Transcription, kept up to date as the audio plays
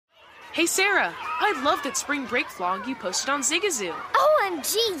Hey Sarah, I love that spring break vlog you posted on Zigazoo.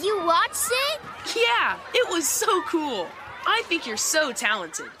 OMG, you watched it? Yeah, it was so cool. I think you're so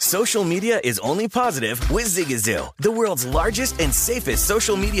talented. Social media is only positive with Zigazoo, the world's largest and safest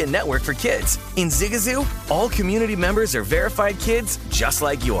social media network for kids. In Zigazoo, all community members are verified kids just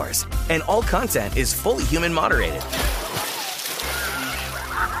like yours, and all content is fully human moderated.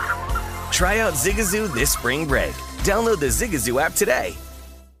 Try out Zigazoo this spring break. Download the Zigazoo app today.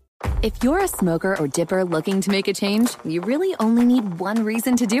 If you're a smoker or dipper looking to make a change, you really only need one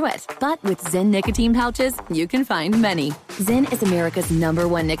reason to do it. But with Zyn nicotine pouches, you can find many. Zyn is America's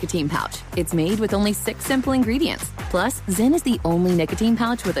 #1 nicotine pouch. It's made with only 6 simple ingredients. Plus, Zyn is the only nicotine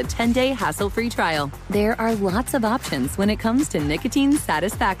pouch with a 10-day hassle-free trial. There are lots of options when it comes to nicotine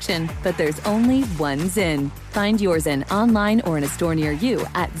satisfaction, but there's only one Zyn. Find your Zyn online or in a store near you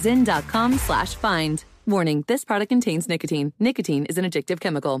at zyn.com/find. Warning, this product contains nicotine. Nicotine is an addictive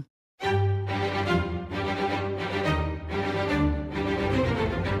chemical.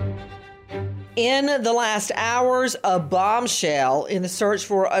 In the last hours, a bombshell in the search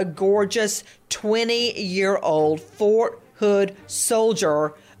for a gorgeous 20-year-old Fort Hood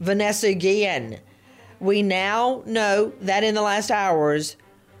soldier, Vanessa Guillen. We now know that in the last hours,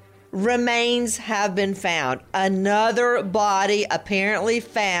 remains have been found. Another body apparently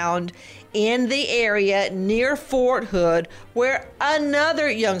found in the area near Fort Hood, where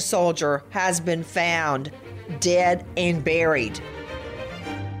another young soldier has been found dead and buried.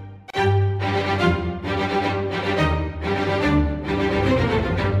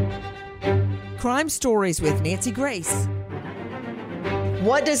 Crime Stories with Nancy Grace.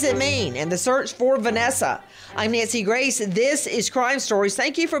 What does it mean in the search for Vanessa? I'm Nancy Grace. This is Crime Stories.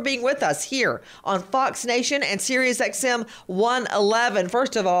 Thank you for being with us here on Fox Nation and Sirius XM 111.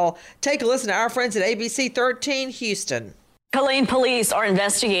 First of all, take a listen to our friends at ABC 13 Houston. Killeen police are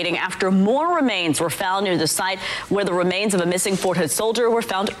investigating after more remains were found near the site where the remains of a missing Fort Hood soldier were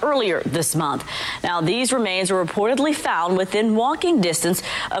found earlier this month. Now, these remains were reportedly found within walking distance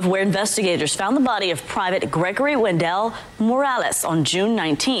of where investigators found the body of Private Gregory Wendell Morales on June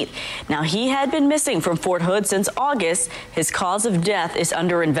 19th. Now, he had been missing from Fort Hood since August. His cause of death is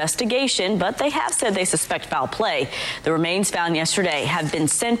under investigation, but they have said they suspect foul play. The remains found yesterday have been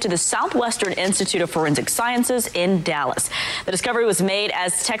sent to the Southwestern Institute of Forensic Sciences in Dallas. The discovery was made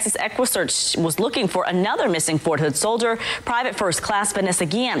as Texas EquiSearch was looking for another missing Fort Hood soldier, Private First Class Vanessa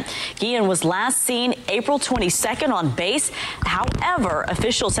Guillen. Guillen was last seen April 22nd on base. However,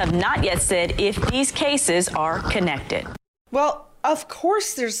 officials have not yet said if these cases are connected. Well, of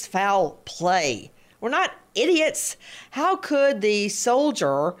course there's foul play. We're not idiots. How could the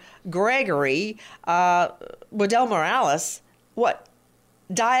soldier, Gregory Wendell Morales,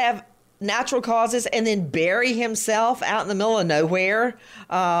 die of natural causes and then bury himself out in the middle of nowhere,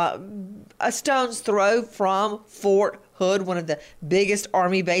 a stone's throw from Fort Hood, one of the biggest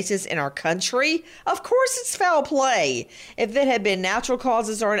army bases in our country? Of course it's foul play. If it had been natural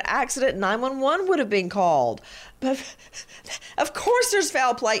causes or an accident, 911 would have been called. But of course there's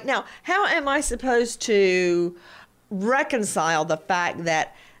foul play. Now, how am I supposed to reconcile the fact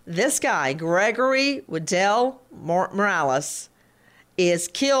that this guy, Gregory Wendell Morales, is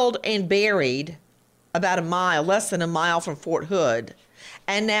killed and buried about a mile, less than a mile from Fort Hood.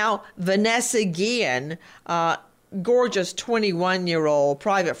 And now Vanessa Guillen, gorgeous 21-year-old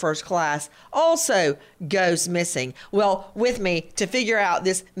Private First Class, also goes missing. Well, with me to figure out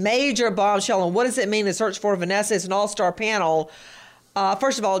this major bombshell and what does it mean to search for Vanessa is an all-star panel.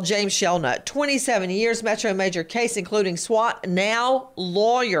 First of all, James Shelnut, 27 years, Metro Major case, including SWAT, now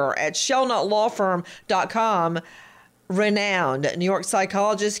lawyer at ShelnutLawFirm.com. Renowned New York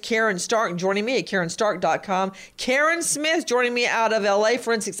psychologist Karen Stark joining me at KarenStark.com. Karen Smith joining me out of LA,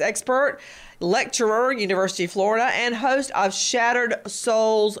 forensics expert, lecturer, University of Florida, and host of Shattered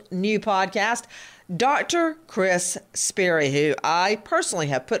Souls new podcast, Dr. Chris Sperry, who I personally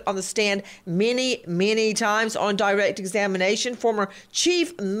have put on the stand many, many times on direct examination, former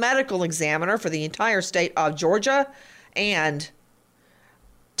chief medical examiner for the entire state of Georgia, and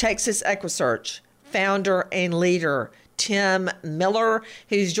Texas EquiSearch founder and leader, Tim Miller,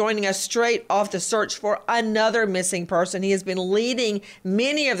 who's joining us straight off the search for another missing person. He has been leading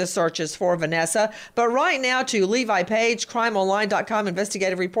many of the searches for Vanessa. But right now to Levi Page, crimeonline.com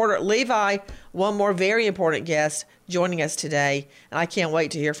investigative reporter. Levi, one more very important guest joining us today, and I can't wait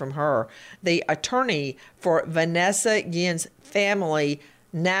to hear from her. The attorney for Vanessa Guillen's family,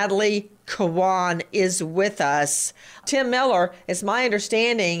 Natalie Kawan, is with us. Tim Miller, it's my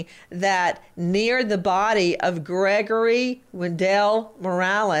understanding that near the body of Gregory Wendell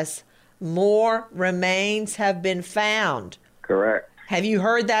Morales, more remains have been found. Correct. Have you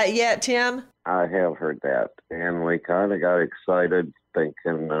heard that yet, Tim? I have heard that, and we kind of got excited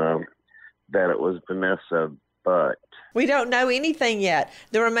thinking that it was Vanessa, but we don't know anything yet.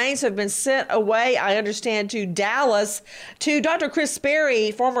 The remains have been sent away, I understand, to Dallas, to Dr. Chris Sperry,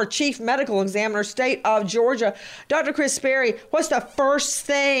 former chief medical examiner, state of Georgia. Dr. Chris Sperry, what's the first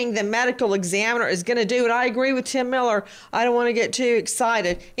thing the medical examiner is going to do? And I agree with Tim Miller. I don't want to get too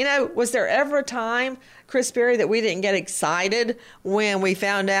excited. You know, was there ever a time, Chris Sperry, that we didn't get excited when we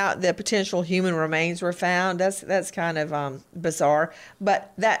found out that potential human remains were found? That's kind of bizarre.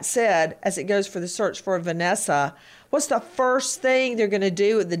 But that said, as it goes for the search for Vanessa, what's the first thing they're going to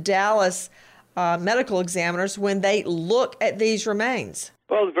do at the Dallas medical examiners when they look at these remains?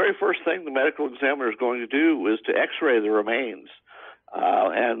 Well, the very first thing the medical examiner is going to do is to x-ray the remains.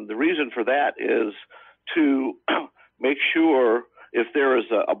 And the reason for that is to make sure if there is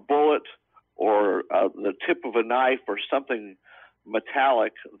a bullet or the tip of a knife or something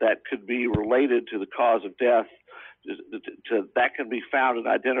metallic that could be related to the cause of death, that can be found and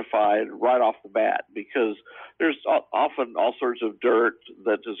identified right off the bat, because there's often all sorts of dirt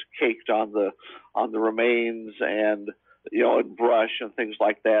that is caked on the remains, and and brush and things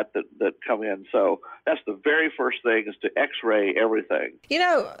like that come in. So that's the very first thing, is to x-ray everything.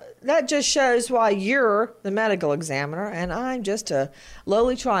 That just shows why you're the medical examiner and I'm just a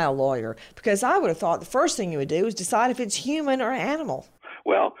lowly trial lawyer, because I would have thought the first thing you would do is decide if it's human or animal.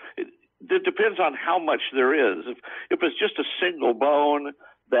 Well, it depends on how much there is. If it's just a single bone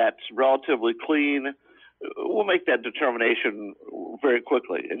that's relatively clean, we'll make that determination very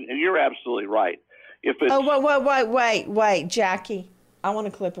quickly. And you're absolutely right. If it's Wait, Jackie. I want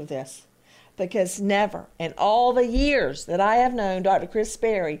a clip of this, because never in all the years that I have known Dr. Chris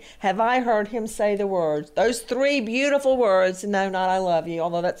Sperry have I heard him say the words, those three beautiful words, no, not I love you,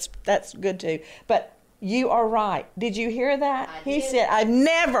 although that's good too. But you are right. Did you hear that? He said, I've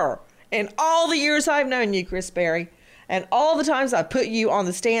never, in all the years I've known you, Chris Sperry, and all the times I put you on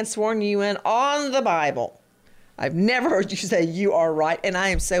the stand, sworn you in on the Bible, I've never heard you say you are right, and I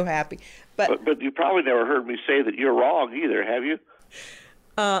am so happy. But you probably never heard me say that you're wrong either, have you?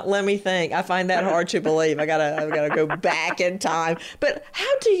 Let me think. I find that hard to believe. I gotta go back in time. But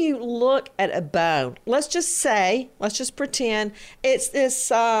how do you look at a bone? Let's just pretend it's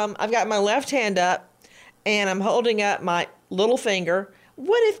this. I've got my left hand up, and I'm holding up my little finger.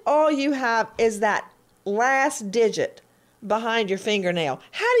 What if all you have is that last digit behind your fingernail?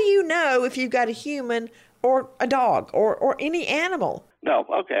 How do you know if you've got a human or a dog or any animal? No,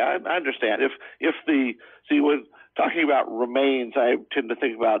 okay, I understand. When talking about remains, I tend to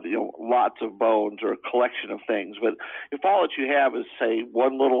think about lots of bones or a collection of things. But if all that you have is, say,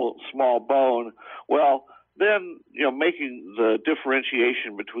 one little small bone, well, then making the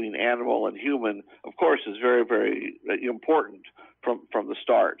differentiation between animal and human, of course, is very, very important from the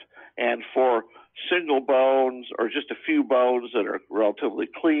start. And for single bones or just a few bones that are relatively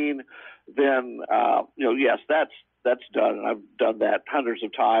clean, then yes, that's done, and I've done that hundreds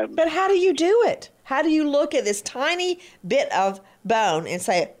of times. But how do you do it? How do you look at this tiny bit of bone and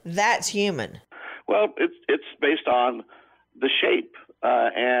say, that's human? Well, it's based on the shape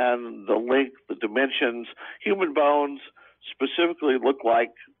and the length, the dimensions. Human bones specifically look like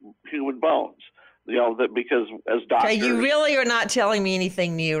human bones, because as doctors... Okay, you really are not telling me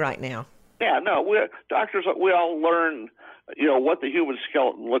anything new right now. Yeah, no, doctors, we all learn, what the human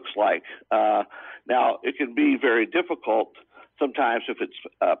skeleton looks like. Now, it can be very difficult sometimes if it's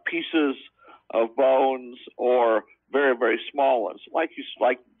pieces of bones or very, very small ones, like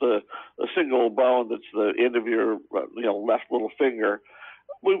the single bone that's the end of your left little finger.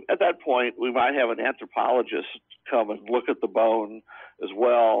 At that point, we might have an anthropologist come and look at the bone as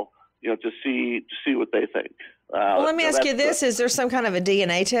well, to see what they think. Well, let me ask you this: is there some kind of a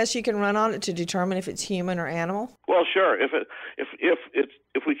DNA test you can run on it to determine if it's human or animal? Well, sure.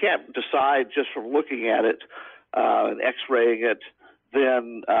 If we can't decide just from looking at it and X-raying it,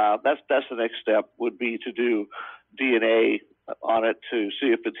 then that's the next step would be to do DNA on it to see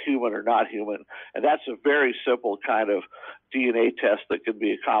if it's human or not human, and that's a very simple kind of DNA test that can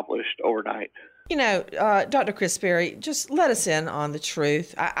be accomplished overnight. Dr. Chris Sperry, just let us in on the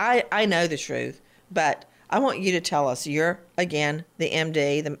truth. I know the truth, but I want you to tell us. You're, again, the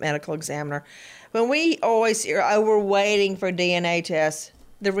MD, the medical examiner. When we always hear, we're waiting for DNA tests,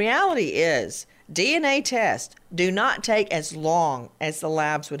 the reality is DNA tests do not take as long as the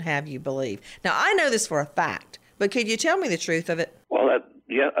labs would have you believe. Now, I know this for a fact, but could you tell me the truth of it? Well,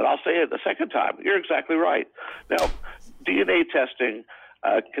 and I'll say it a second time. You're exactly right. Now, DNA testing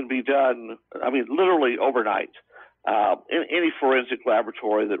can be done, literally overnight. In any forensic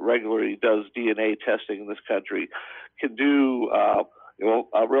laboratory that regularly does DNA testing in this country can do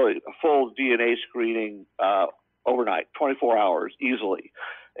really a full DNA screening overnight, 24 hours easily.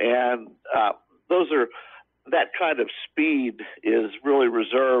 And that kind of speed is really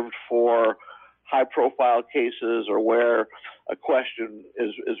reserved for high-profile cases or where a question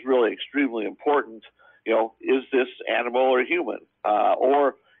is really extremely important. Is this animal or human?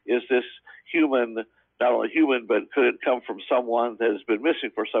 Or is this human, not only human, but could it come from someone that has been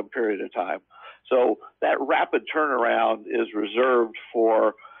missing for some period of time? So that rapid turnaround is reserved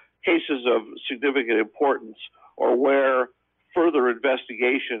for cases of significant importance or where further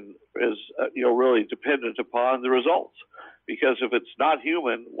investigation is, really dependent upon the results. Because if it's not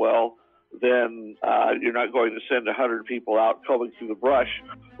human, well, then you're not going to send 100 people out combing through the brush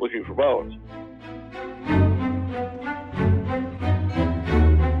looking for bones.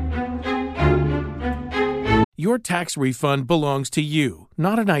 Your tax refund belongs to you,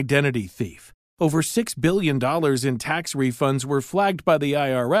 not an identity thief. Over $6 billion in tax refunds were flagged by the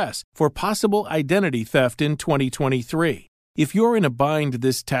IRS for possible identity theft in 2023. If you're in a bind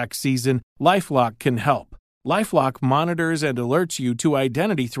this tax season, LifeLock can help. LifeLock monitors and alerts you to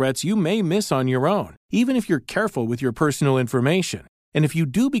identity threats you may miss on your own, even if you're careful with your personal information. And if you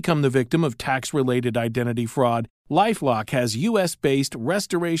do become the victim of tax-related identity fraud, LifeLock has U.S.-based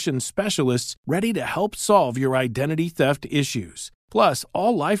restoration specialists ready to help solve your identity theft issues. Plus,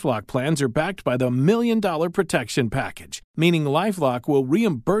 all LifeLock plans are backed by the $1 Million Protection Package, meaning LifeLock will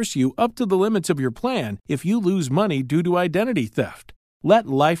reimburse you up to the limits of your plan if you lose money due to identity theft. Let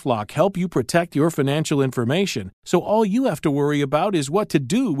LifeLock help you protect your financial information, so all you have to worry about is what to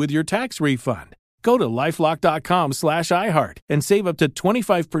do with your tax refund. Go to LifeLock.com/iHeart and save up to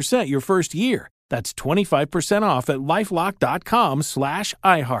 25% your first year. That's 25% off at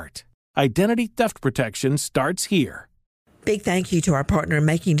LifeLock.com/iHeart. Identity theft protection starts here. Big thank you to our partner in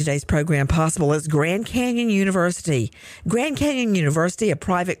making today's program possible is Grand Canyon University. Grand Canyon University, a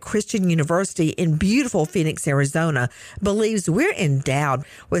private Christian university in beautiful Phoenix, Arizona, believes we're endowed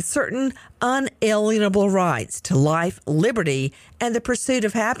with certain unalienable rights to life, liberty, and the pursuit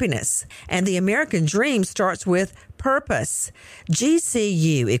of happiness. And the American dream starts with purpose.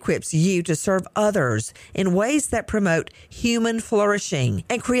 GCU equips you to serve others in ways that promote human flourishing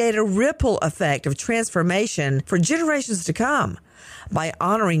and create a ripple effect of transformation for generations to come. By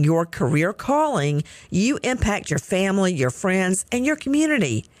honoring your career calling, you impact your family, your friends, and your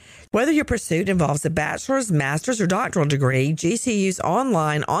community. Whether your pursuit involves a bachelor's, master's, or doctoral degree, GCU's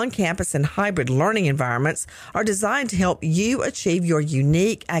online, on-campus, and hybrid learning environments are designed to help you achieve your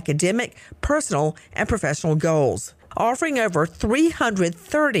unique academic, personal, and professional goals. Offering over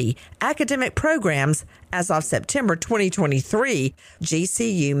 330 academic programs as of September 2023,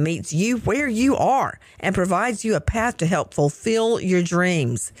 GCU meets you where you are and provides you a path to help fulfill your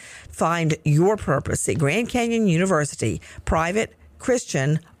dreams. Find your purpose at Grand Canyon University, private,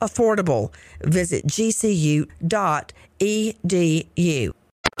 Christian, affordable. Visit gcu.edu.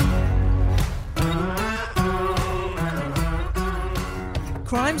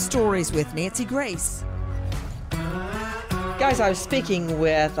 Crime Stories with Nancy Grace. Guys, I was speaking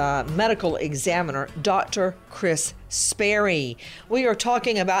with medical examiner Dr. Chris Sperry. We are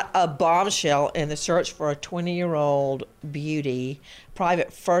talking about a bombshell in the search for a 20-year-old beauty,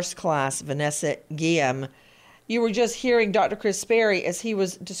 Private First Class Vanessa Guillem. You were just hearing Dr. Chris Sperry as he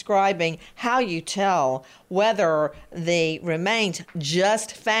was describing how you tell whether the remains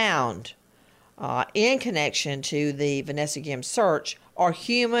just found in connection to the Vanessa Guillem search are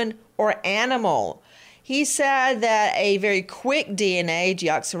human or animal. He said that a very quick DNA,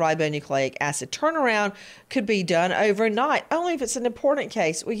 deoxyribonucleic acid turnaround, could be done overnight, only if it's an important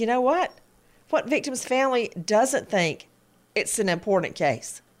case. Well, you know what? What victim's family doesn't think it's an important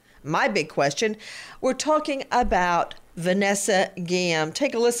case? My big question, we're talking about Vanessa Guillem.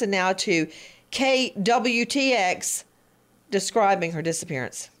 Take a listen now to KWTX describing her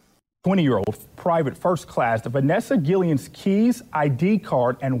disappearance. 20-year-old Private First Class Vanessa Guillem's keys, ID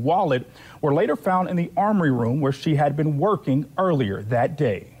card, and wallet were later found in the armory room where she had been working earlier that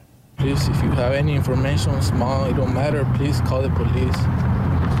day. Please, if you have any information, small, it don't matter, please call the police.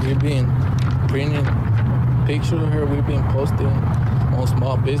 We've been printing pictures of her, we've been posting on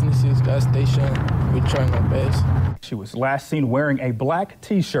small businesses, gas station. We're trying our best. She was last seen wearing a black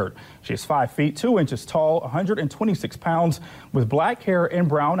T-shirt. She is 5 feet 2 inches tall, 126 pounds, with black hair and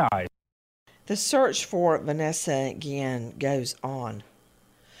brown eyes. The search for Vanessa Guillem goes on.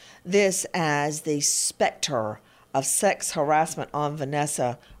 This as the specter of sex harassment on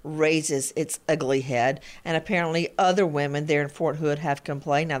Vanessa raises its ugly head, and apparently other women there in Fort Hood have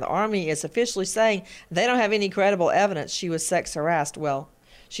complained. Now, the Army is officially saying they don't have any credible evidence she was sex harassed. Well,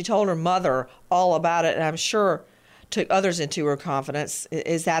 she told her mother all about it, and I'm sure took others into her confidence.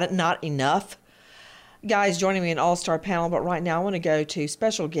 Is that not enough? Guys, joining me in all-star panel, but right now I want to go to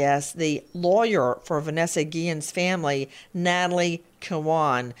special guest, the lawyer for Vanessa Guillen's family, Natalie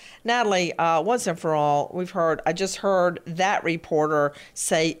Cajuan. Natalie, once and for all, I just heard that reporter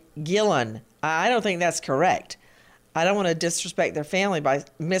say Guillen. I don't think that's correct. I don't want to disrespect their family by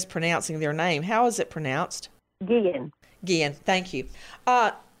mispronouncing their name. How is it pronounced? Guillen. Guillen, thank you.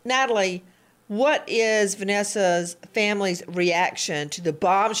 Natalie, what is Vanessa's family's reaction to the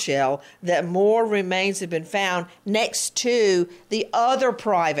bombshell that more remains have been found next to the other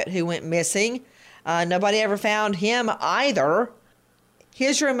private who went missing? Nobody ever found him either.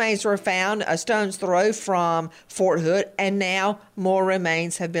 His remains were found a stone's throw from Fort Hood, and now more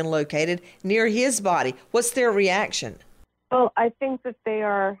remains have been located near his body. What's their reaction? Well, I think that they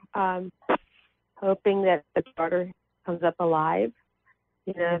are hoping that the daughter comes up alive.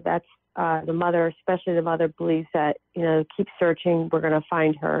 That's the mother, especially the mother, believes that, keep searching, we're going to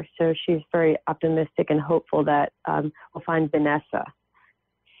find her. So she's very optimistic and hopeful that we'll find Vanessa.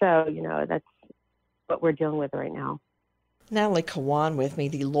 So, that's what we're dealing with right now. Natalie Cajuan with me,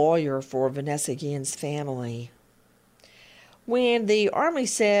 the lawyer for Vanessa Guillen's family. When the Army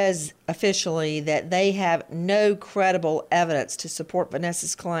says officially that they have no credible evidence to support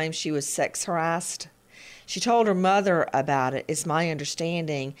Vanessa's claim she was sex harassed, she told her mother about it, is my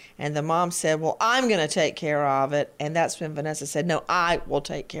understanding, and the mom said, well, I'm going to take care of it, and that's when Vanessa said, no, I will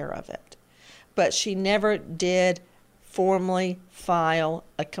take care of it. But she never did formally file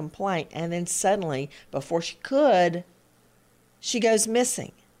a complaint, and then suddenly, before she could, she goes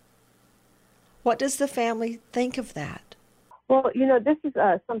missing. What does the family think of that? Well, this is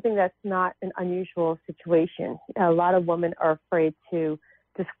something that's not an unusual situation. A lot of women are afraid to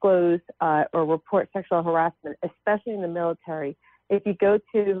disclose or report sexual harassment, especially in the military. If you go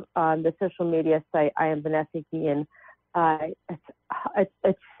to the social media site, I am Vanessa Guillen,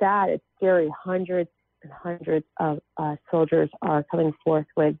 it's sad, it's scary. Hundreds and hundreds of soldiers are coming forth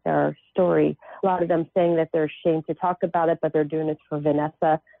with their story. A lot of them saying that they're ashamed to talk about it, but they're doing it for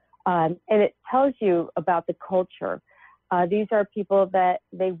Vanessa. And it tells you about the culture. These are people that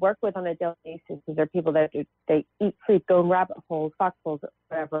they work with on a daily basis. These are people that they eat, sleep, go in rabbit holes, foxholes,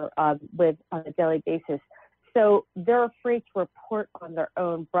 whatever, with on a daily basis. So they're afraid to report on their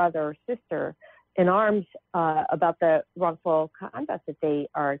own brother or sister in arms about the wrongful conduct that they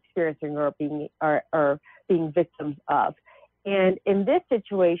are experiencing or being victims of. And in this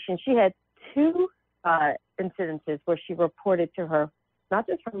situation, she had two incidences where she reported to her, not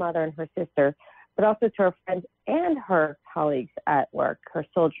just her mother and her sister, but also to her friends and her colleagues at work, her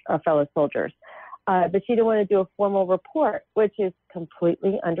fellow soldiers. But she didn't want to do a formal report, which is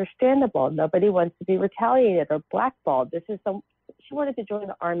completely understandable. Nobody wants to be retaliated or blackballed. She wanted to join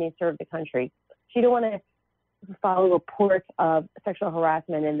the Army and serve the country. She didn't want to file reports of sexual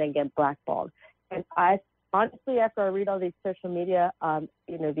harassment and then get blackballed. And I honestly, after I read all these social media,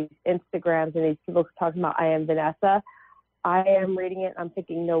 these Instagrams and these people talking about I am Vanessa, I am reading it. I'm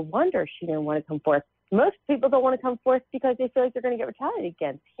thinking, no wonder she didn't want to come forth. Most people don't want to come forth because they feel like they're going to get retaliated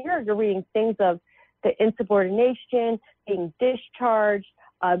against. Here, you're reading things of the insubordination, being discharged,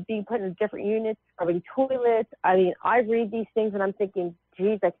 being put in different units, scrubbing toilets. I mean, I read these things and I'm thinking,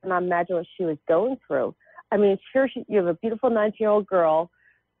 geez, I cannot imagine what she was going through. I mean, here you have a beautiful 19-year-old girl.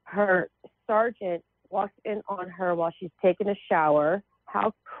 Her sergeant walks in on her while she's taking a shower.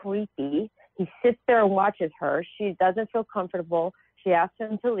 How creepy. He sits there and watches her. She doesn't feel comfortable. She asks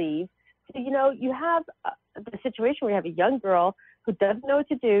him to leave. So, you have the situation where you have a young girl who doesn't know what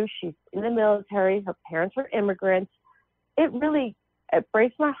to do. She's in the military. Her parents are immigrants. It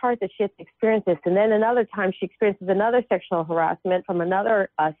breaks my heart that she has to experience this. And then another time she experiences another sexual harassment from another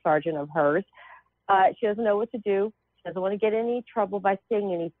sergeant of hers. She doesn't know what to do. She doesn't want to get in any trouble by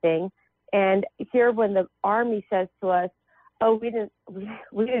saying anything. And here when the Army says to us, oh, we didn't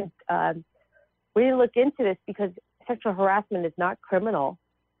look into this because sexual harassment is not criminal.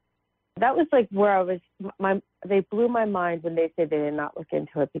 That was like where they blew my mind when they said they did not look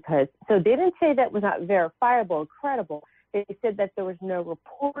into it so they didn't say that was not verifiable or credible. They said that there was no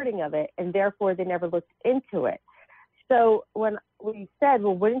reporting of it and therefore they never looked into it. So when we said,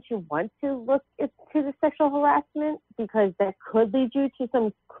 well, wouldn't you want to look into the sexual harassment because that could lead you to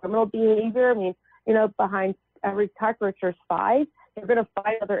some criminal behavior? I mean, behind every cockroach there's 5. You're going to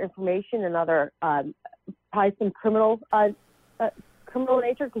find other information and other probably some criminal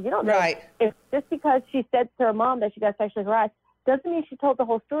nature because you don't know. Right. If just because she said to her mom that she got sexually harassed doesn't mean she told the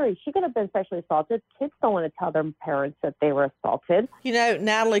whole story. She could have been sexually assaulted. Kids don't want to tell their parents that they were assaulted.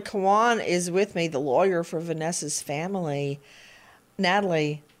 Natalie Cajuan is with me, the lawyer for Vanessa's family.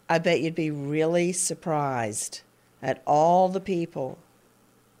 Natalie, I bet you'd be really surprised at all the people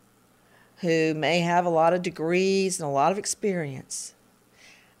who may have a lot of degrees and a lot of experience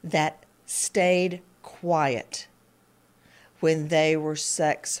that stayed quiet when they were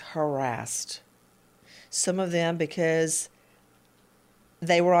sex harassed. Some of them because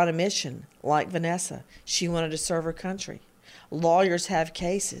they were on a mission, like Vanessa. She wanted to serve her country. Lawyers have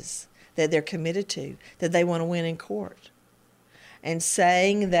cases that they're committed to, that they want to win in court. And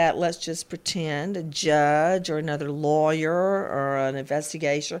saying that, let's just pretend a judge or another lawyer or an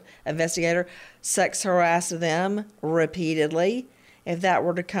investigator sex harassed them repeatedly, if that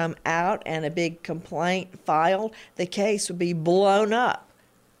were to come out and a big complaint filed, the case would be blown up.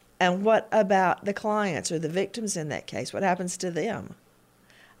 And what about the clients or the victims in that case? What happens to them?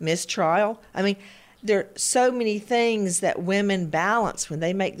 Mistrial? I mean, there are so many things that women balance when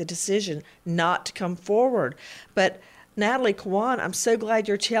they make the decision not to come forward. But Natalie Kwan, I'm so glad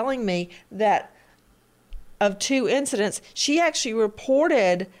you're telling me that of 2 incidents, she actually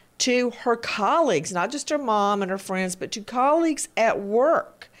reported to her colleagues, not just her mom and her friends, but to colleagues at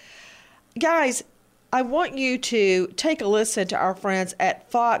work. Guys, I want you to take a listen to our friends at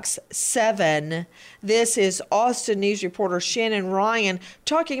Fox 7. This is Austin News reporter Shannon Ryan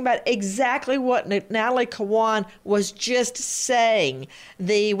talking about exactly what Natalie Kwan was just saying.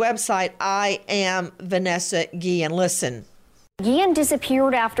 The website, I Am Vanessa Guillen. Listen. Guillen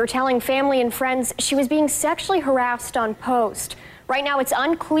disappeared after telling family and friends she was being sexually harassed on post. Right now, it's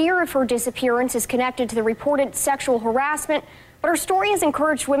unclear if her disappearance is connected to the reported sexual harassment, but her story has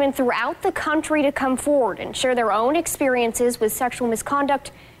encouraged women throughout the country to come forward and share their own experiences with sexual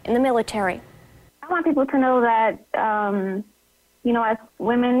misconduct in the military. I want people to know that, as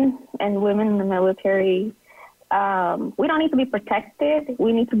women and women in the military, we don't need to be protected.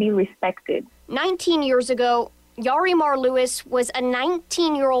 We need to be respected. 19 years ago, Yarimar Lewis was a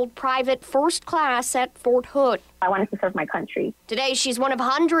 19-year-old private first class at Fort Hood. I wanted to serve my country. Today, she's one of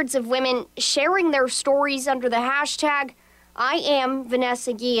hundreds of women sharing their stories under the hashtag I Am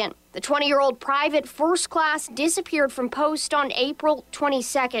Vanessa Guillen. The 20-year-old private first class disappeared from post on April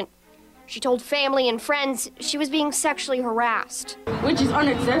 22nd. She told family and friends she was being sexually harassed. Which is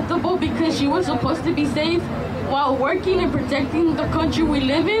unacceptable because she was supposed to be safe while working and protecting the country we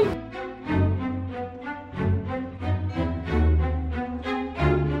live in.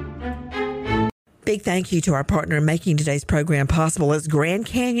 Big thank you to our partner in making today's program possible. It's Grand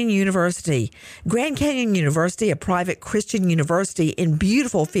Canyon University. Grand Canyon University, a private Christian university in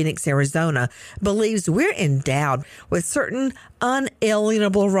beautiful Phoenix, Arizona, believes we're endowed with certain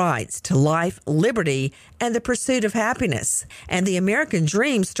unalienable rights to life, liberty, and the pursuit of happiness. And the American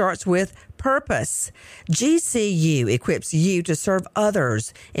dream starts with purpose. GCU equips you to serve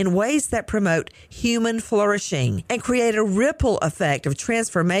others in ways that promote human flourishing and create a ripple effect of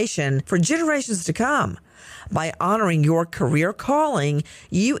transformation for generations to come. By honoring your career calling,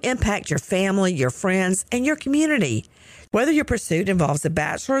 you impact your family, your friends, and your community. Whether your pursuit involves a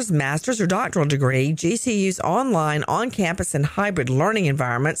bachelor's, master's, or doctoral degree, GCU's online, on-campus, and hybrid learning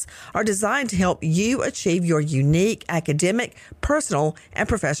environments are designed to help you achieve your unique academic, personal, and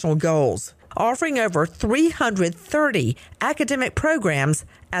professional goals. Offering over 330 academic programs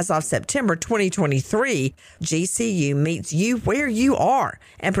as of September 2023, GCU meets you where you are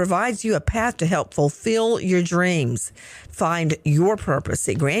and provides you a path to help fulfill your dreams. Find your purpose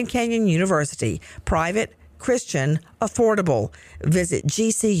at Grand Canyon University, private, Christian, affordable. Visit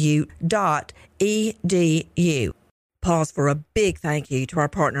gcu.edu. Pause for a big thank you to our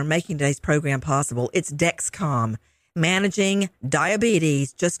partner making today's program possible. It's Dexcom. Managing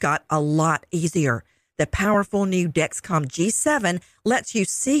diabetes just got a lot easier. The powerful new Dexcom G7 lets you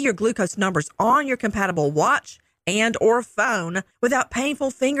see your glucose numbers on your compatible watch and or phone without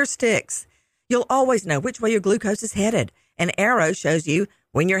painful finger sticks. You'll always know which way your glucose is headed. An arrow shows you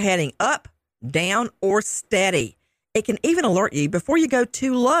when you're heading up, down, or steady. It can even alert you before you go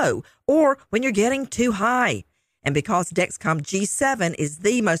too low or when you're getting too high. And because Dexcom G7 is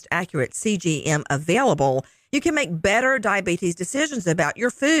the most accurate CGM available, you can make better diabetes decisions about your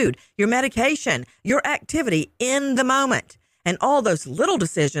food, your medication, your activity in the moment. And all those little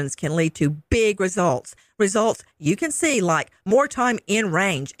decisions can lead to big results. Results you can see like more time in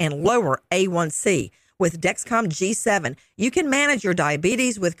range and lower A1C. With Dexcom G7, you can manage your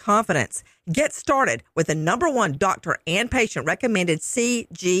diabetes with confidence. Get started with the #1 doctor and patient recommended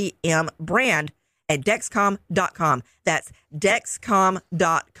CGM brand at Dexcom.com. That's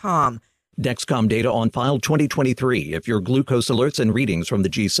Dexcom.com. Dexcom data on file 2023. If your glucose alerts and readings from the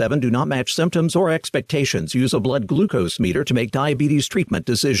G7 do not match symptoms or expectations, use a blood glucose meter to make diabetes treatment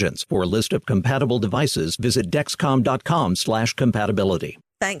decisions. For a list of compatible devices, visit Dexcom.com/compatibility.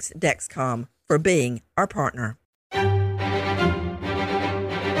 Thanks, Dexcom, for being our partner.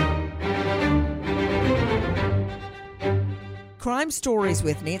 Crime Stories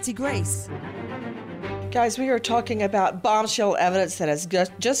with Nancy Grace. Guys, we are talking about bombshell evidence that has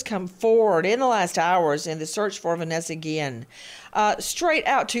just come forward in the last hours in the search for Vanessa Guillen. Straight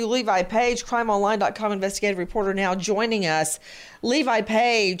out to Levi Page, crimeonline.com investigative reporter now joining us. Levi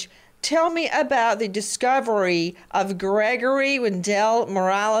Page, tell me about the discovery of Gregory Wendell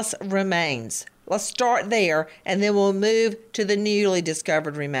Morales remains. Let's start there, and then we'll move to the newly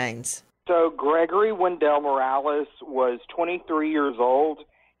discovered remains. So Gregory Wendell Morales was 23 years old.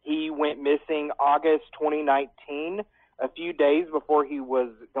 He went missing August 2019, a few days before he was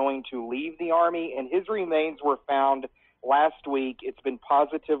going to leave the Army, and his remains were found last week. It's been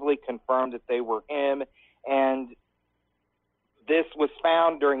positively confirmed that they were him, and this was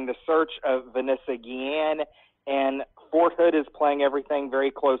found during the search of Vanessa Guillen, and Fort Hood is playing everything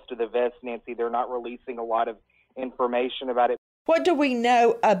very close to the vest, Nancy. They're not releasing a lot of information about it. What do we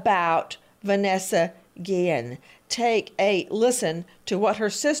know about Vanessa Guillen? Take a listen to what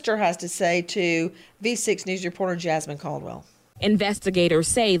her sister has to say to V6 News reporter Jasmine Caldwell. Investigators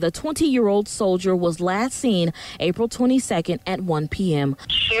say the 20-year-old soldier was last seen April 22nd at 1 p.m.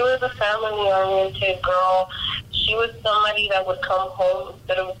 She was a family-oriented girl. She was somebody that would come home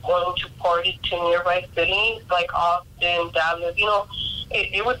instead of going to parties to nearby cities like Austin, Dallas. You know,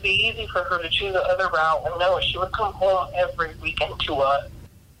 it would be easy for her to choose the other route. And no, she would come home every weekend to us.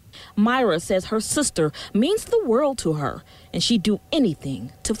 Myra says her sister means the world to her, and she'd do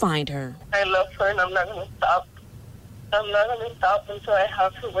anything to find her. I love her, and I'm not going to stop. I'm not going to stop until I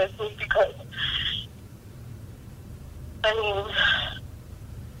have her with me because, I mean,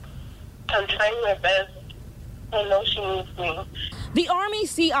 I'm trying my best. I know she needs me. The Army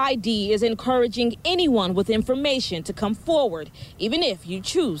CID is encouraging anyone with information to come forward, even if you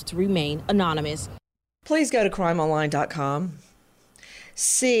choose to remain anonymous. Please go to crimeonline.com.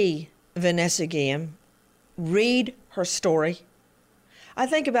 See Vanessa Guillen, read her story. I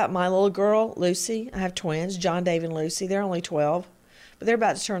think about my little girl, Lucy. I have twins, John, Dave, and Lucy. They're only 12, but they're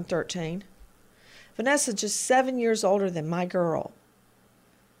about to turn 13. Vanessa's just 7 years older than my girl.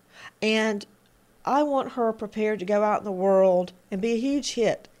 And I want her prepared to go out in the world and be a huge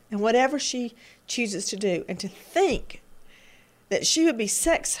hit in whatever she chooses to do. And to think that she would be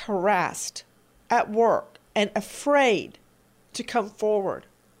sex harassed at work and afraid to come forward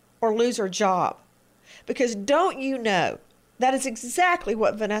or lose her job. Because don't you know, that is exactly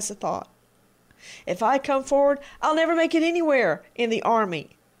what Vanessa thought. If I come forward, I'll never make it anywhere in the Army.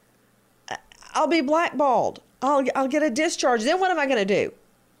 I'll be blackballed. I'll get a discharge. Then what am I going to do?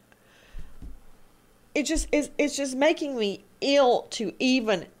 It's just making me ill to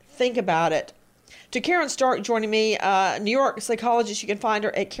even think about it. To Karen Stark joining me, New York psychologist. You can find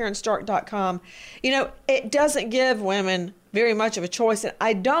her at KarenStark.com. You know, it doesn't give women very much of a choice. And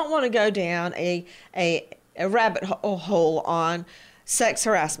I don't want to go down a rabbit hole on sex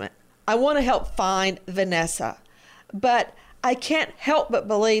harassment. I want to help find Vanessa. But I can't help but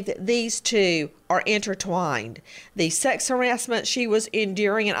believe that these two are intertwined. The sex harassment she was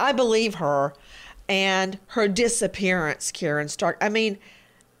enduring, and I believe her, and her disappearance, Karen Stark. I mean,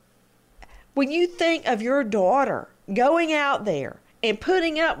 when you think of your daughter going out there and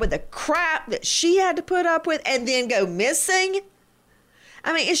putting up with the crap that she had to put up with and then go missing,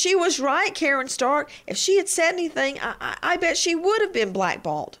 I mean, if she was right, Karen Stark, if she had said anything, I bet she would have been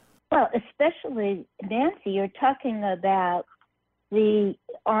blackballed. Well, especially, Nancy, you're talking about the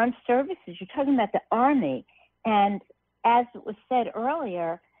armed services. You're talking about the Army. And as it was said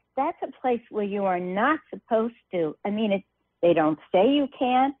earlier, that's a place where you are not supposed to. I mean, they don't say you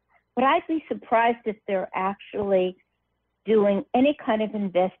can't, but I'd be surprised if they're actually doing any kind of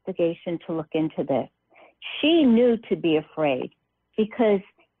investigation to look into this. She knew to be afraid because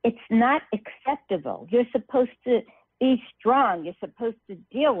it's not acceptable. You're supposed to be strong. You're supposed to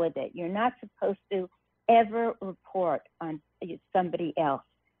deal with it. You're not supposed to ever report on somebody else,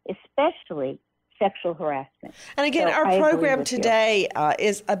 especially sexual harassment. And again, so our program today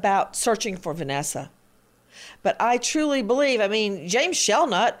is about searching for Vanessa. But I truly believe, I mean, James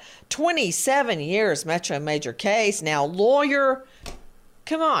Shelnut, 27 years, Metro Major case, now lawyer.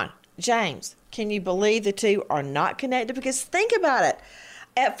 Come on, James, can you believe the two are not connected? Because think about it.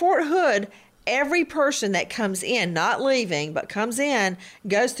 At Fort Hood, every person that comes in, not leaving, but comes in,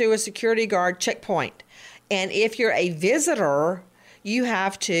 goes through a security guard checkpoint. And if you're a visitor, you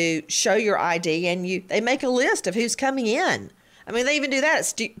have to show your ID, and they make a list of who's coming in. I mean, they even do that at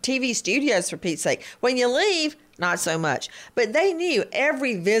TV studios, for Pete's sake. When you leave, not so much. But they knew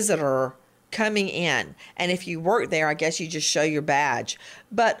every visitor coming in. And if you work there, I guess you just show your badge.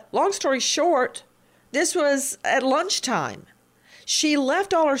 But long story short, this was at lunchtime. She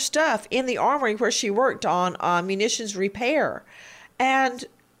left all her stuff in the armory where she worked on munitions repair. And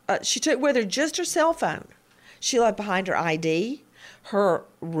she took with her just her cell phone. She left behind her ID, her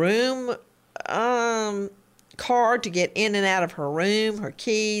room card to get in and out of her room, her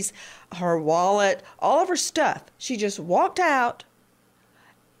keys, her wallet, all of her stuff. She just walked out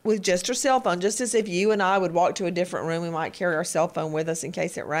with just her cell phone, just as if you and I would walk to a different room. We might carry our cell phone with us in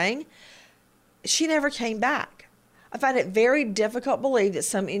case it rang. She never came back. I find it very difficult to believe that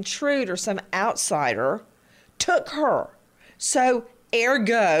some intruder, some outsider, took her. So,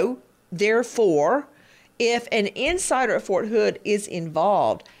 ergo, therefore, if an insider at Fort Hood is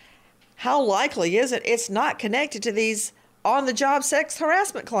involved, how likely is it it's not connected to these on-the-job sex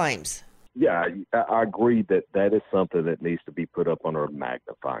harassment claims? Yeah, I agree that is something that needs to be put up under a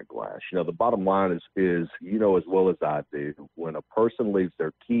magnifying glass. You know, the bottom line is you know as well as I do, when a person leaves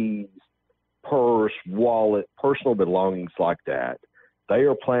their keys, purse, wallet, personal belongings like that, they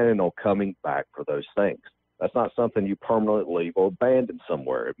are planning on coming back for those things. That's not something you permanently leave or abandon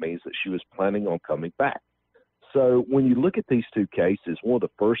somewhere. It means that she was planning on coming back. So when you look at these two cases, one of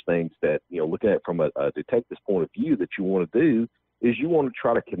the first things that, you know, looking at it from a detective's point of view that you want to do is you want to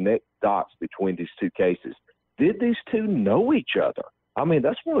try to connect dots between these two cases. Did these two know each other? I mean,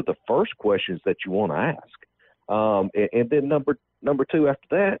 that's one of the first questions that you want to ask. And then number two after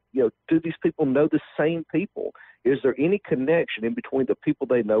that, you know, do these people know the same people? Is there any connection in between the people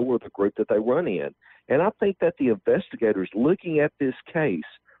they know or the group that they run in? And I think that the investigators looking at this case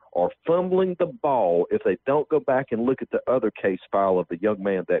are fumbling the ball if they don't go back and look at the other case file of the young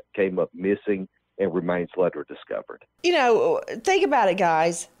man that came up missing and remains later discovered. You know, think about it,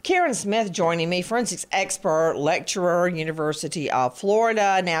 guys. Karen Smith joining me, forensics expert, lecturer, University of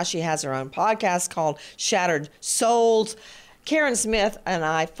Florida. Now she has her own podcast called Shattered Souls. Karen Smith and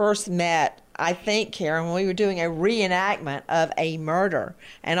I first met, I think, Karen, when we were doing a reenactment of a murder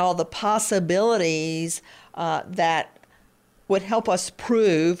and all the possibilities that would help us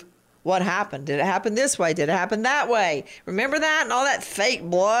prove what happened. Did it happen this way? Did it happen that way? Remember that and all that fake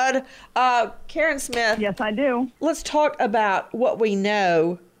blood? Karen Smith. Yes, I do. Let's talk about what we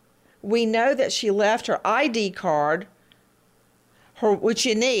know. We know that she left her ID card, which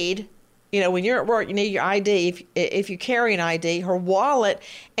you need. You know, when you're at work, you need your ID if you carry an ID, her wallet,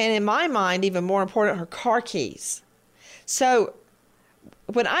 and in my mind, even more important, her car keys. So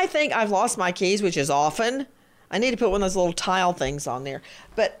when I think I've lost my keys, which is often, I need to put one of those little tile things on there.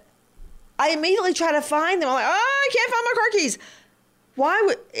 But I immediately try to find them. I'm like, oh, I can't find my car keys. Why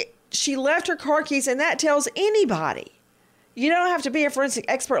would she left her car keys? And that tells anybody. You don't have to be a forensic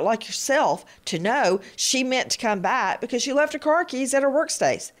expert like yourself to know she meant to come back because she left her car keys at her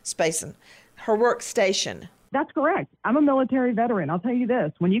workstation. That's correct. I'm a military veteran. I'll tell you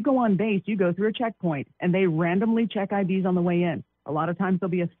this. When you go on base, you go through a checkpoint and they randomly check IDs on the way in. A lot of times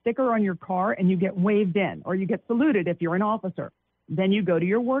there'll be a sticker on your car and you get waved in or you get saluted if you're an officer. Then you go to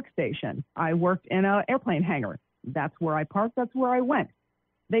your workstation. I worked in an airplane hangar. That's where I parked. That's where I went.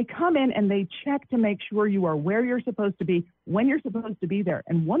 They come in and they check to make sure you are where you're supposed to be, when you're supposed to be there.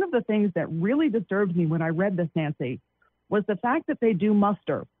 And one of the things that really disturbed me when I read this, Nancy, was the fact that they do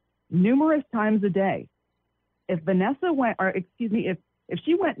muster numerous times a day. If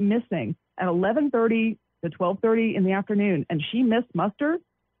she went missing at 11:30 to 12:30 in the afternoon and she missed muster,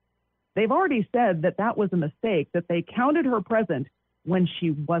 they've already said that that was a mistake, that they counted her present when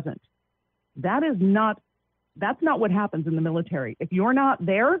she wasn't. That's not what happens in the military. If you're not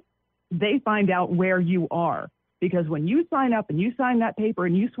there, they find out where you are. Because when you sign up and you sign that paper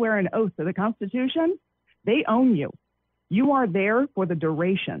and you swear an oath to the Constitution, they own you. You are there for the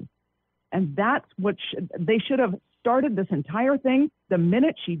duration. And that's what they should have started this entire thing the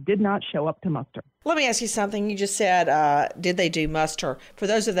minute she did not show up to muster. Let me ask you something. You just said, did they do muster? For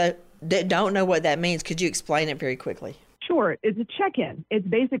those of that don't know what that means, could you explain it very quickly? Sure. It's a check-in. It's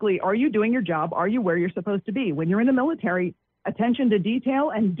basically, are you doing your job? Are you where you're supposed to be? When you're in the military, attention to detail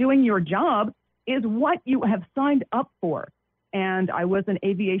and doing your job is what you have signed up for. And I was an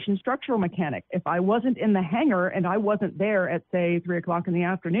aviation structural mechanic. If I wasn't in the hangar and I wasn't there at, say, 3 o'clock in the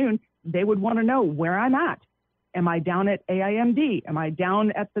afternoon, they would want to know where I'm at. Am I down at AIMD? Am I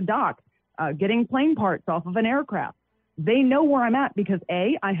down at the dock getting plane parts off of an aircraft? They know where I'm at because,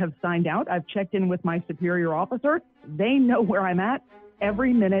 A, I have signed out. I've checked in with my superior officer. They know where I'm at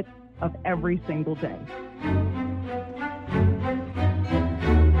every minute of every single day.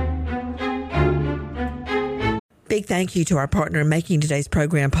 Big thank you to our partner in making today's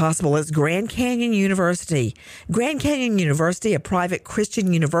program possible. It's Grand Canyon University. Grand Canyon University, a private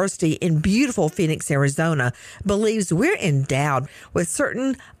Christian university in beautiful Phoenix, Arizona, believes we're endowed with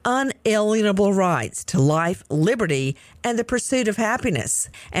certain unalienable rights to life, liberty, and the pursuit of happiness.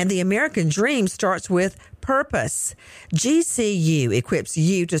 And the American dream starts with purpose. GCU equips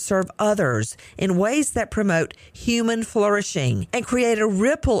you to serve others in ways that promote human flourishing and create a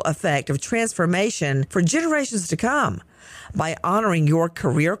ripple effect of transformation for generations to come. By honoring your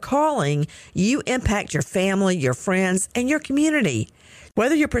career calling, you impact your family, your friends, and your community.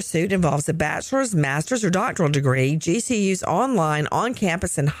 Whether your pursuit involves a bachelor's, master's, or doctoral degree, GCU's online,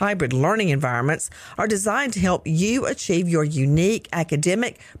 on-campus, and hybrid learning environments are designed to help you achieve your unique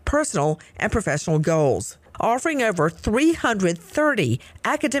academic, personal, and professional goals. Offering over 330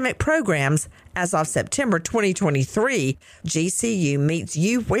 academic programs as of September 2023, GCU meets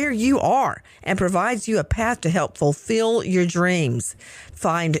you where you are and provides you a path to help fulfill your dreams.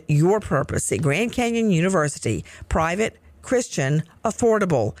 Find your purpose at Grand Canyon University, private, Christian,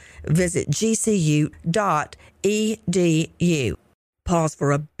 affordable. Visit gcu.edu. Pause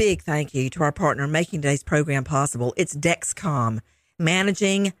for a big thank you to our partner making today's program possible. It's Dexcom.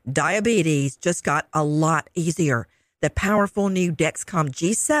 Managing diabetes just got a lot easier. The powerful new Dexcom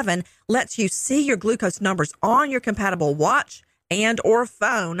G7 lets you see your glucose numbers on your compatible watch and or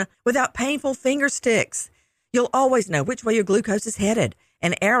phone without painful finger sticks. You'll always know which way your glucose is headed.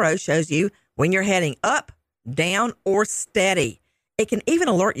 An arrow shows you when you're heading up, down, or steady. It can even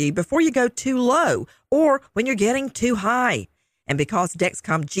alert you before you go too low or when you're getting too high. And because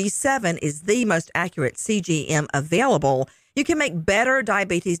Dexcom G7 is the most accurate CGM available, you can make better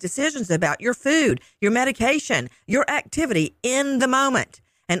diabetes decisions about your food, your medication, your activity in the moment.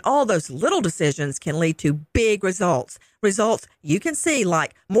 And all those little decisions can lead to big results. Results you can see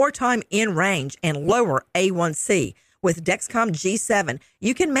like more time in range and lower A1C. With Dexcom G7,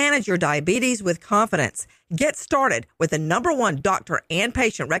 you can manage your diabetes with confidence. Get started with the #1 doctor and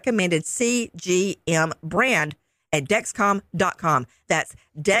patient recommended CGM brand at Dexcom.com. That's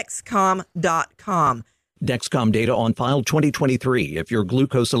Dexcom.com. Dexcom data on file 2023. If your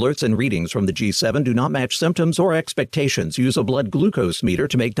glucose alerts and readings from the G7 do not match symptoms or expectations, use a blood glucose meter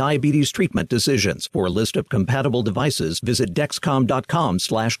to make diabetes treatment decisions. For a list of compatible devices, visit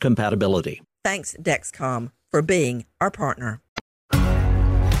Dexcom.com/compatibility. Thanks, Dexcom, for being our partner.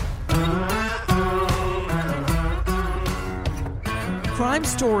 Crime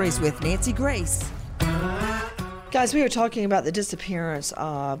Stories with Nancy Grace. Guys, we were talking about the disappearance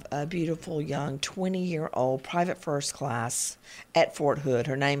of a beautiful young 20-year-old private first class at Fort Hood.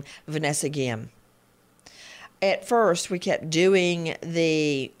 Her name, Vanessa Guillen. At first, we kept doing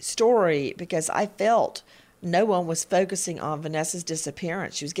the story because I felt no one was focusing on Vanessa's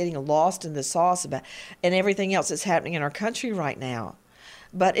disappearance. She was getting lost in the sauce and everything else that's happening in our country right now.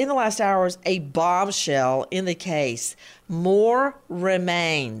 But in the last hours, a bombshell in the case. More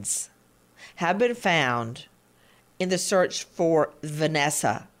remains have been found in the search for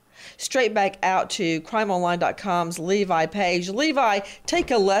Vanessa. Straight back out to crimeonline.com's Levi Page. Levi, take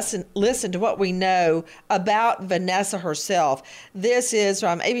a listen to what we know about Vanessa herself. This is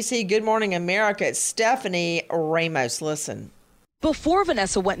from ABC Good Morning America. It's Stephanie Ramos. Listen. Before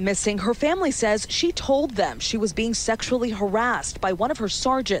Vanessa went missing, her family says she told them she was being sexually harassed by one of her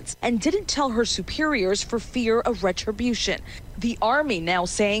sergeants and didn't tell her superiors for fear of retribution. The Army now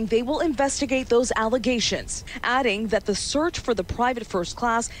saying they will investigate those allegations, adding that the search for the private first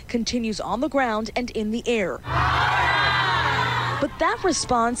class continues on the ground and in the air. But that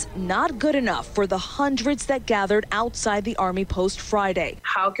response not good enough for the hundreds that gathered outside the Army post Friday.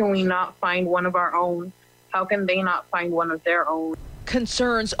 How can we not find one of our own? How can they not find one of their own?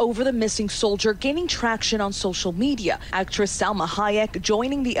 Concerns over the missing soldier gaining traction on social media. Actress Salma Hayek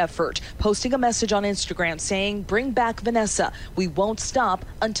joining the effort, posting a message on Instagram saying, "Bring back Vanessa. We won't stop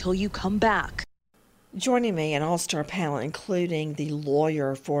until you come back." Joining me, an all-star panel, including the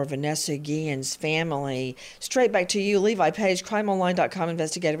lawyer for Vanessa Guillen's family. Straight back to you, Levi Page, crimeonline.com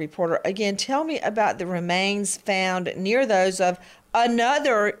investigative reporter. Again, tell me about the remains found near those of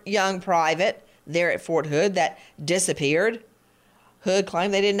another young private there at Fort Hood that disappeared. Hood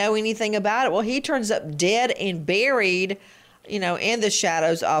claimed they didn't know anything about it. Well, he turns up dead and buried, in the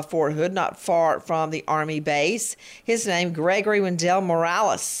shadows of Fort Hood, not far from the Army base. His name, Gregory Wendell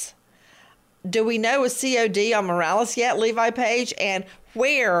Morales. Do we know a COD on Morales yet, Levi Page? And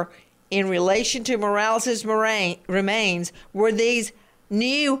where, in relation to Morales' remains, were these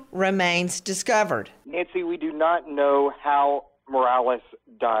new remains discovered? Nancy, we do not know how Morales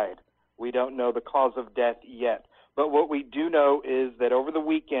died. We don't know the cause of death yet. But what we do know is that over the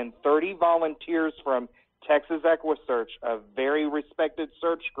weekend, 30 volunteers from Texas EquiSearch, a very respected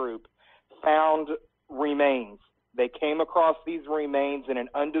search group, found remains. They came across these remains in an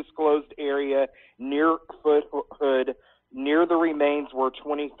undisclosed area near Foothood. Near the remains where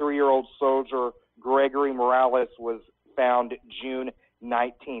 23-year-old soldier Gregory Morales was found June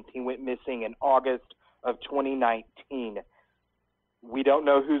 19th. He went missing in August of 2019. We don't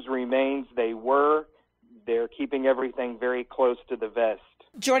know whose remains they were. They're keeping everything very close to the vest.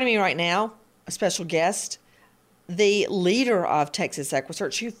 Joining me right now, a special guest, the leader of Texas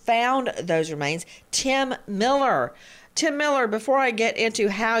EquiSearch who found those remains, Tim Miller. Tim Miller, before I get into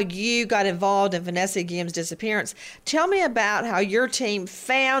how you got involved in Vanessa Guillen's disappearance, tell me about how your team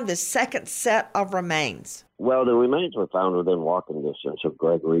found the second set of remains. Well, the remains were found within walking distance of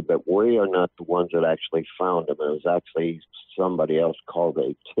Gregory, but we are not the ones that actually found them. It was actually somebody else called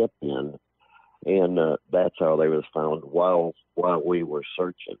a tip-in, and that's how they was found while we were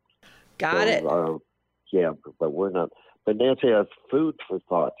searching. Got it. Yeah, but we're not. But Nancy has food for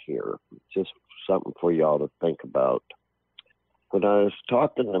thought here. Just something for y'all to think about. When I was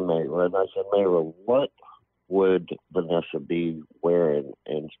talking to Mayra, and I said, Mayra, what would Vanessa be wearing?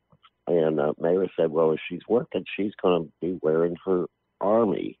 And Mayra said, well, if she's working, she's going to be wearing her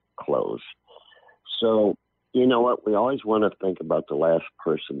Army clothes. So, you know what? We always want to think about the last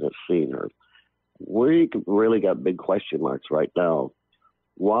person that's seen her. We really got big question marks right now.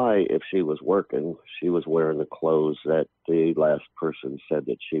 Why, if she was working, she was wearing the clothes that the last person said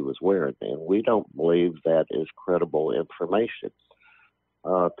that she was wearing? And we don't believe that is credible information.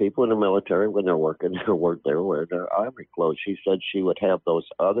 People in the military, when they're working, they're wearing their Army clothes. She said she would have those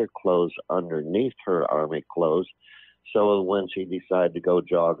other clothes underneath her Army clothes. So when she decided to go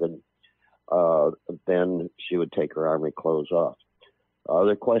jogging, then she would take her Army clothes off.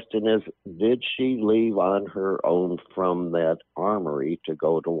 The question is, did she leave on her own from that armory to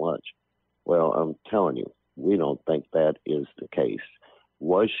go to lunch? Well, I'm telling you, we don't think that is the case.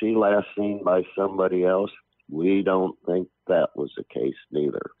 Was she last seen by somebody else? We don't think that was the case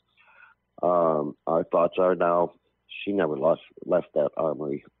neither. Our thoughts are now she never left that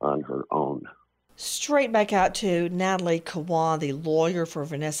armory on her own. Straight back out to Natalie Kawan, the lawyer for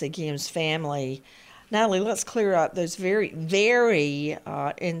Vanessa Guillen's family. Natalie, let's clear up those very, very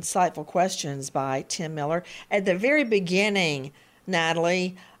insightful questions by Tim Miller. At the very beginning,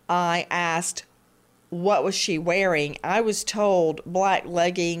 Natalie, I asked, what was she wearing? I was told black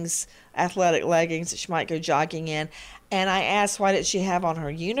leggings, athletic leggings that she might go jogging in. And I asked, why did she have on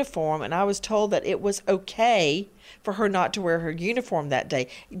her uniform? And I was told that it was okay for her not to wear her uniform that day.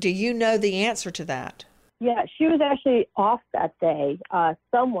 Do you know the answer to that? Yeah, she was actually off that day.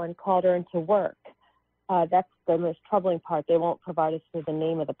 Someone called her into work. That's the most troubling part. They won't provide us with the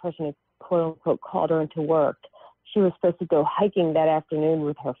name of the person who, quote unquote, called her into work. She was supposed to go hiking that afternoon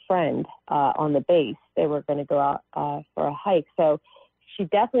with her friend on the base. They were going to go out for a hike. So she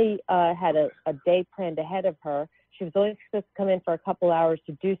definitely had a day planned ahead of her. She was only supposed to come in for a couple hours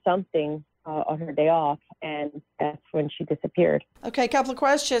to do something on her day off, and that's when she disappeared. Okay, a couple of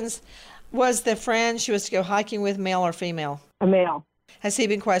questions. Was the friend she was to go hiking with male or female? A male. Has he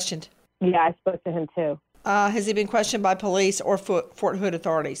been questioned? Yeah, I spoke to him too. Has he been questioned by police or Fort Hood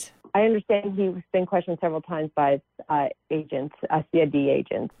authorities? I understand he's been questioned several times by agents, CID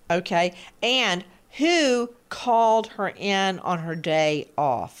agents. Okay. And who called her in on her day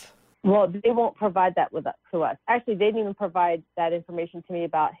off? Well, they won't provide that to us. Actually, they didn't even provide that information to me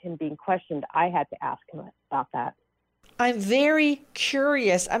about him being questioned. I had to ask him about that. I'm very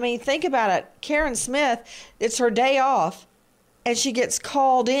curious. I mean, think about it. Karen Smith, it's her day off, and she gets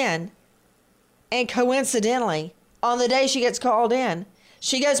called in. And coincidentally, on the day she gets called in,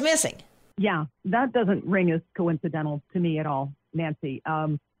 she goes missing. Yeah, that doesn't ring as coincidental to me at all, Nancy.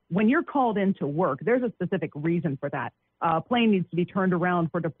 When you're called into work, there's a specific reason for that. A plane needs to be turned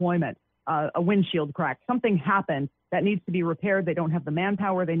around for deployment. A windshield cracked. Something happened that needs to be repaired. They don't have the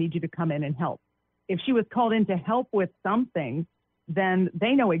manpower. They need you to come in and help. If she was called in to help with something, then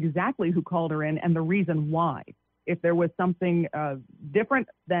they know exactly who called her in and the reason why. If there was something different,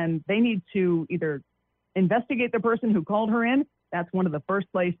 then they need to either investigate the person who called her in. That's one of the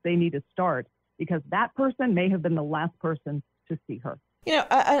first place they need to start, because that person may have been the last person to see her. You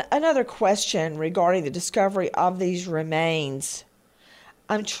know, another question regarding the discovery of these remains.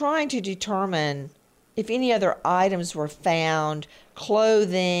 I'm trying to determine if any other items were found,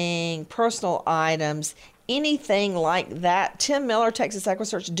 clothing, personal items, anything like that. Tim Miller, Texas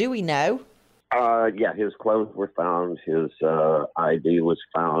EquiSearch, do we know? Yeah, his clothes were found. His ID was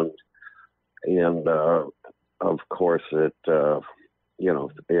found. And, of course, it's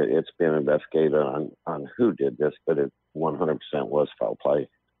been investigated on who did this, but it 100% was foul play.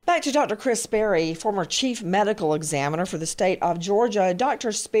 Back to Dr. Chris Sperry, former chief medical examiner for the state of Georgia.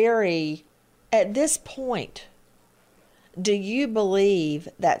 Dr. Sperry, at this point, do you believe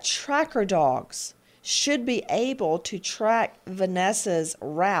that tracker dogs should be able to track Vanessa's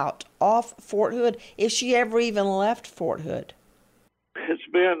route off Fort Hood if she ever even left Fort Hood? It's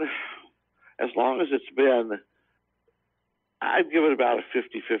been, as long as it's been, I'd give it about a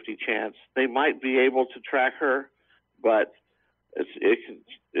 50-50 chance. They might be able to track her, but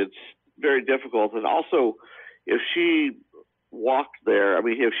it's very difficult. And also, if she walked there,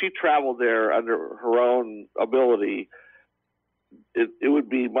 if she traveled there under her own ability, it would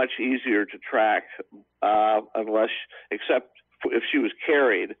be much easier to track, except if she was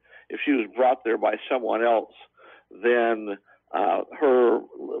carried. If she was brought there by someone else, then her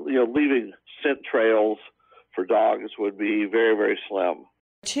leaving scent trails for dogs would be very, very slim.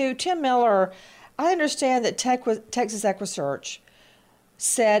 To Tim Miller, I understand that Texas EquuSearch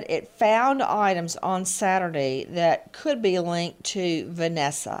said it found items on Saturday that could be linked to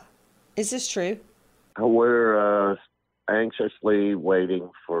Vanessa. Is this true? We're anxiously waiting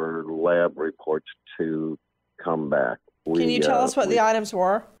for lab reports to come back. Can you tell us what the items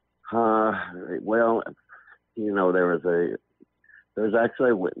were? Well, there's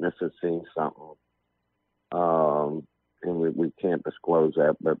actually a witness that's seen something. And we can't disclose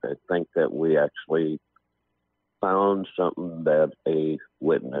that, but I think that we actually found something that a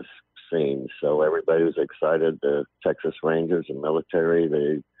witness seen. So everybody was excited, the Texas Rangers and military,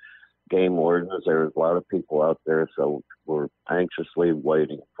 the game wardens, there's a lot of people out there, so we're anxiously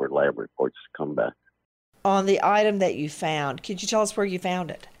waiting for lab reports to come back. On the item that you found, could you tell us where you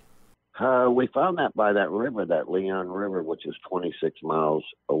found it? We found that by that river, that Leon River, which is 26 miles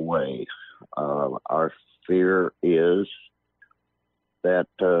away. Our fear is that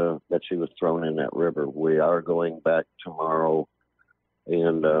she was thrown in that river. We are going back tomorrow,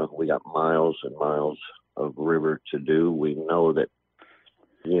 and we got miles and miles of river to do. We know that,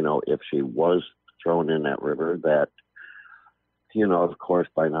 if she was thrown in that river, that, of course,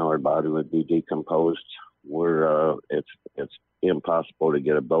 by now her body would be decomposed. It's impossible to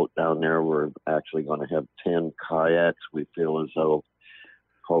get a boat down there. We're actually going to have 10 kayaks. We feel as though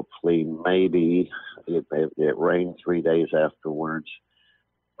hopefully maybe it rained 3 days afterwards.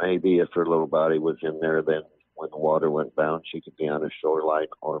 Maybe if her little body was in there, then when the water went down, she could be on the shoreline,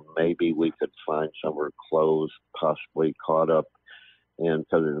 or maybe we could find some of her clothes possibly caught up in,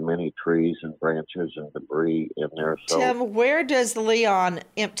 because there's many trees and branches and debris in there. So, Tim, where does the Leon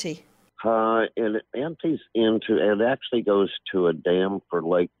empty? It empties into, it actually goes to a dam for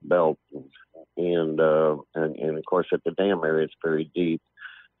Lake Belton, and of course at the dam area it's very deep.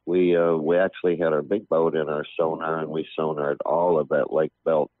 We actually had our big boat in our sonar, and we sonared all of that Lake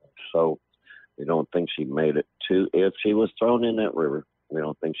Belton. So we don't think she made it to, if she was thrown in that river, we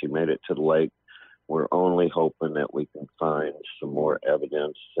don't think she made it to the lake. We're only hoping that we can find some more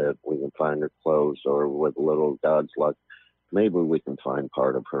evidence, that we can find her clothes, or with a little God's luck, maybe we can find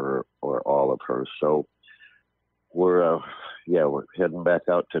part of her or all of her. So we're heading back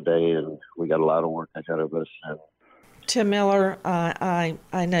out today, and we got a lot of work ahead of us. And Tim Miller,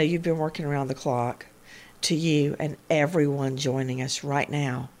 I know you've been working around the clock. To you and everyone joining us right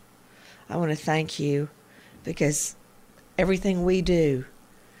now, I want to thank you, because everything we do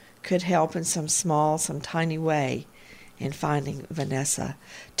could help in some small, some tiny way in finding Vanessa.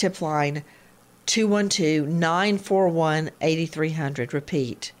 Tip line 212-941-8300.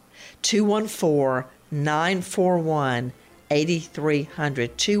 Repeat, 214-941-8300.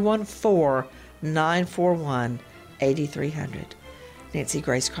 214-941-8300. Nancy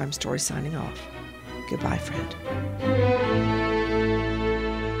Grace, Crime Story, signing off. Goodbye, friend.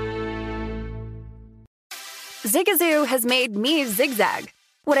 Zigazoo has made me zigzag.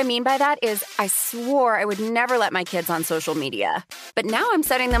 What I mean by that is I swore I would never let my kids on social media, but now I'm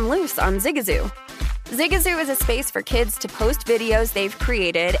setting them loose on Zigazoo. Zigazoo is a space for kids to post videos they've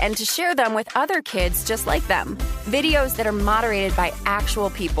created and to share them with other kids just like them. Videos that are moderated by actual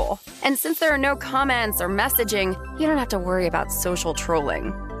people. And since there are no comments or messaging, you don't have to worry about social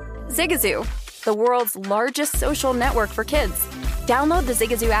trolling. Zigazoo, the world's largest social network for kids. Download the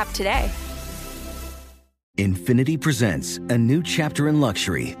Zigazoo app today. Infiniti presents a new chapter in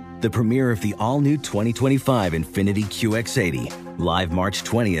luxury, the premiere of the all-new 2025 Infiniti QX80, live March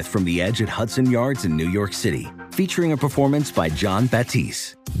 20th from the Edge at Hudson Yards in New York City, featuring a performance by John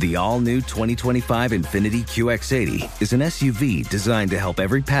Batiste. The all-new 2025 Infiniti QX80 is an SUV designed to help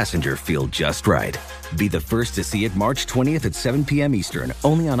every passenger feel just right. Be the first to see it March 20th at 7 p.m. Eastern,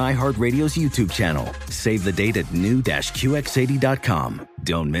 only on iHeartRadio's YouTube channel. Save the date at new-QX80.com.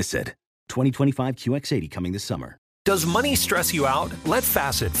 Don't miss it. 2025 QX80 coming this summer. Does money stress you out? Let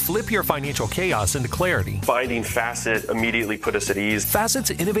Facet flip your financial chaos into clarity. Finding Facet immediately put us at ease. Facet's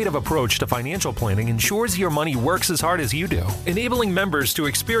innovative approach to financial planning ensures your money works as hard as you do, enabling members to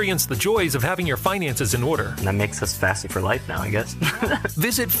experience the joys of having your finances in order. And that makes us Facet for life now, I guess.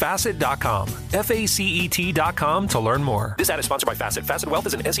 Visit Facet.com, FACET.com to learn more. This ad is sponsored by Facet. Facet Wealth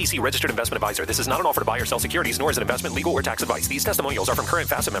is an SEC registered investment advisor. This is not an offer to buy or sell securities, nor is it investment, legal, or tax advice. These testimonials are from current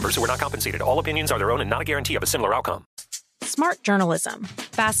Facet members who are not compensated. All opinions are their own and not a guarantee of a similar outcome. Smart journalism.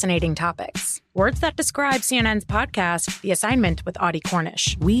 Fascinating topics. Words that describe CNN's podcast, The Assignment with Audie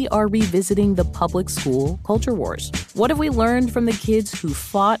Cornish. We are revisiting the public school culture wars. What have we learned from the kids who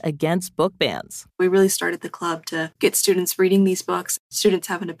fought against book bans? We really started the club to get students reading these books. Students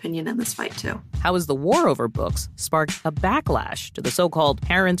have an opinion in this fight, too. How has the war over books sparked a backlash to the so-called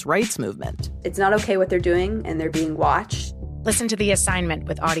parents' rights movement? It's not okay what they're doing, and they're being watched. Listen to The Assignment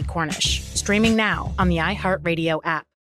with Audie Cornish, streaming now on the iHeartRadio app.